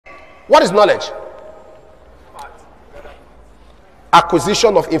What is knowledge?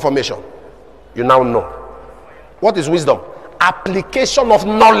 Acquisition of information. You now know. What is wisdom? Application of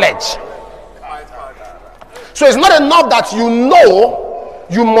knowledge. So it's not enough that you know,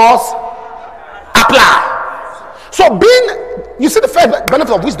 you must apply. So you see the first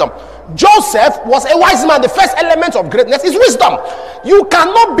benefit of wisdom. Joseph was a wise man. The first element of greatness is wisdom. You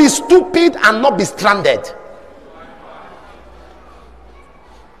cannot be stupid and not be stranded.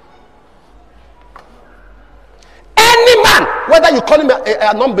 Any man, whether you call him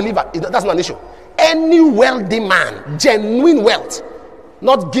a non-believer, that's not an issue. Any wealthy man, genuine wealth,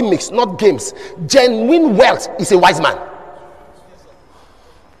 not gimmicks, not games, genuine wealth is a wise man.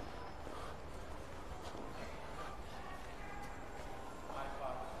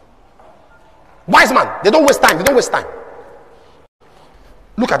 Wise man, they don't waste time. They don't waste time.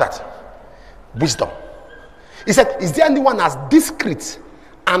 Look at that. Wisdom. He said, is there anyone as discreet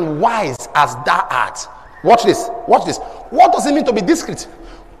and wise as thou art? Watch this. Watch this. What does it mean to be discreet?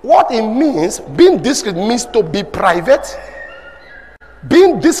 What it means, being discreet means to be private.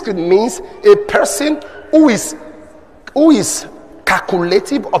 Being discreet means a person who is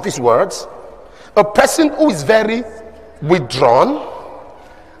calculative of his words, a person who is very withdrawn,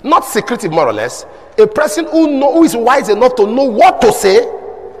 not secretive more or less, a person who is wise enough to know what to say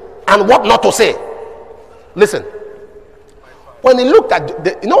and what not to say. Listen, when he looked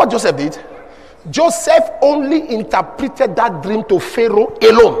at you know what Joseph did? Joseph only interpreted that dream to Pharaoh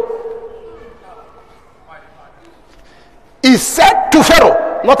alone. He said to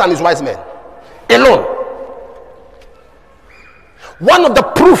Pharaoh, not on his wise men, alone. One of the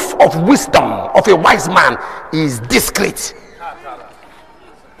proof of wisdom of a wise man is discreet.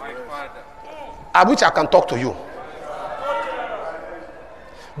 At which I can talk to you.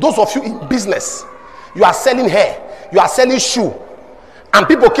 Those of you in business, you are selling hair, you are selling shoe, and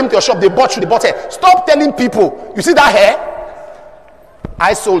people came to your shop, they bought shoe, they bought hair. Stop telling people, you see that hair?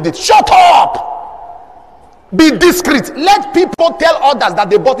 I sold it. Shut up! Be discreet. Let people tell others that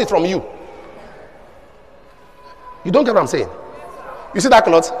they bought it from you. You don't get what I'm saying? You see that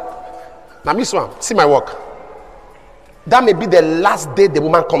cloth? Now, Miss One, see my work. That may be the last day the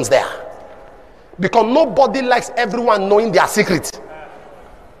woman comes there. Because nobody likes everyone knowing their secret.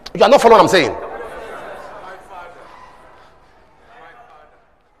 You are not following what I'm saying.